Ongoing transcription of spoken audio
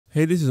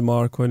Hey, this is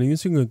Marco and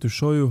I'm going to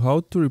show you how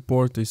to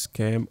report a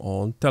scam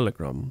on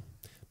Telegram.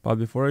 But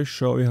before I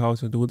show you how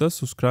to do that,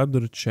 subscribe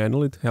to the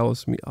channel, it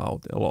helps me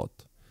out a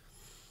lot.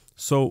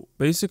 So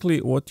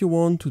basically what you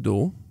want to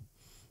do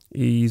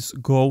is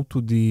go to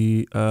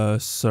the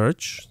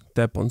search,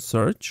 tap on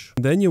search.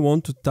 Then you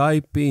want to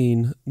type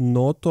in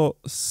Noto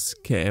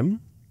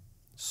scam,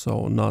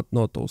 so not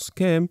Noto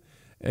scam.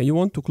 And you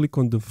want to click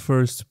on the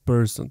first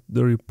person,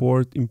 the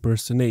report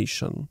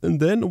impersonation.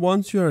 And then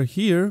once you are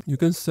here, you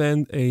can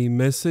send a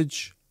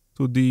message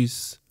to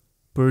this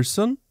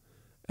person.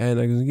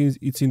 And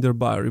it's in their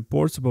bio.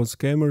 Reports about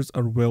scammers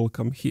are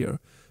welcome here.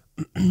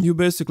 You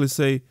basically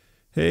say,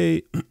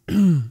 hey,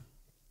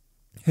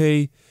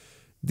 hey,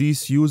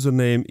 this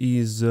username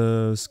is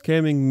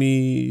scamming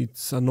me,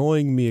 it's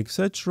annoying me,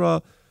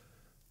 etc.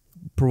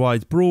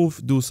 Provide proof,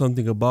 do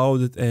something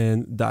about it,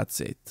 and that's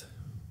it.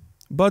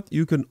 But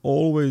you can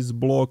always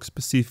block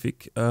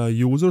specific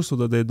users so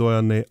that they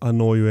don't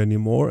annoy you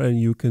anymore, and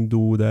you can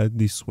do that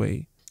this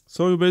way.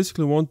 So you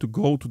basically want to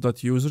go to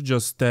that user,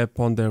 just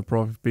tap on their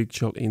profile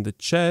picture in the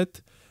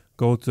chat,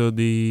 go to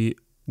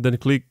then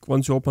click,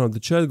 once you open up the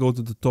chat, go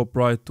to the top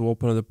right to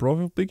open up the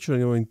profile picture,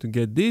 and you're going to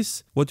get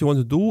this. What you want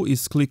to do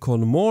is click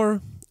on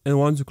more, and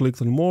once you click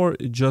on more,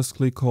 you just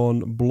click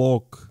on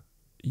block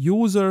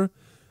user,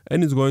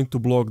 and it's going to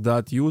block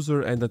that user,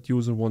 and that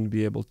user won't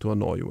be able to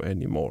annoy you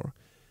anymore.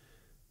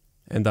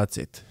 And that's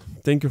it.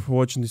 Thank you for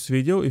watching this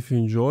video. If you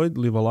enjoyed,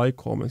 leave a like,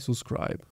 comment, subscribe.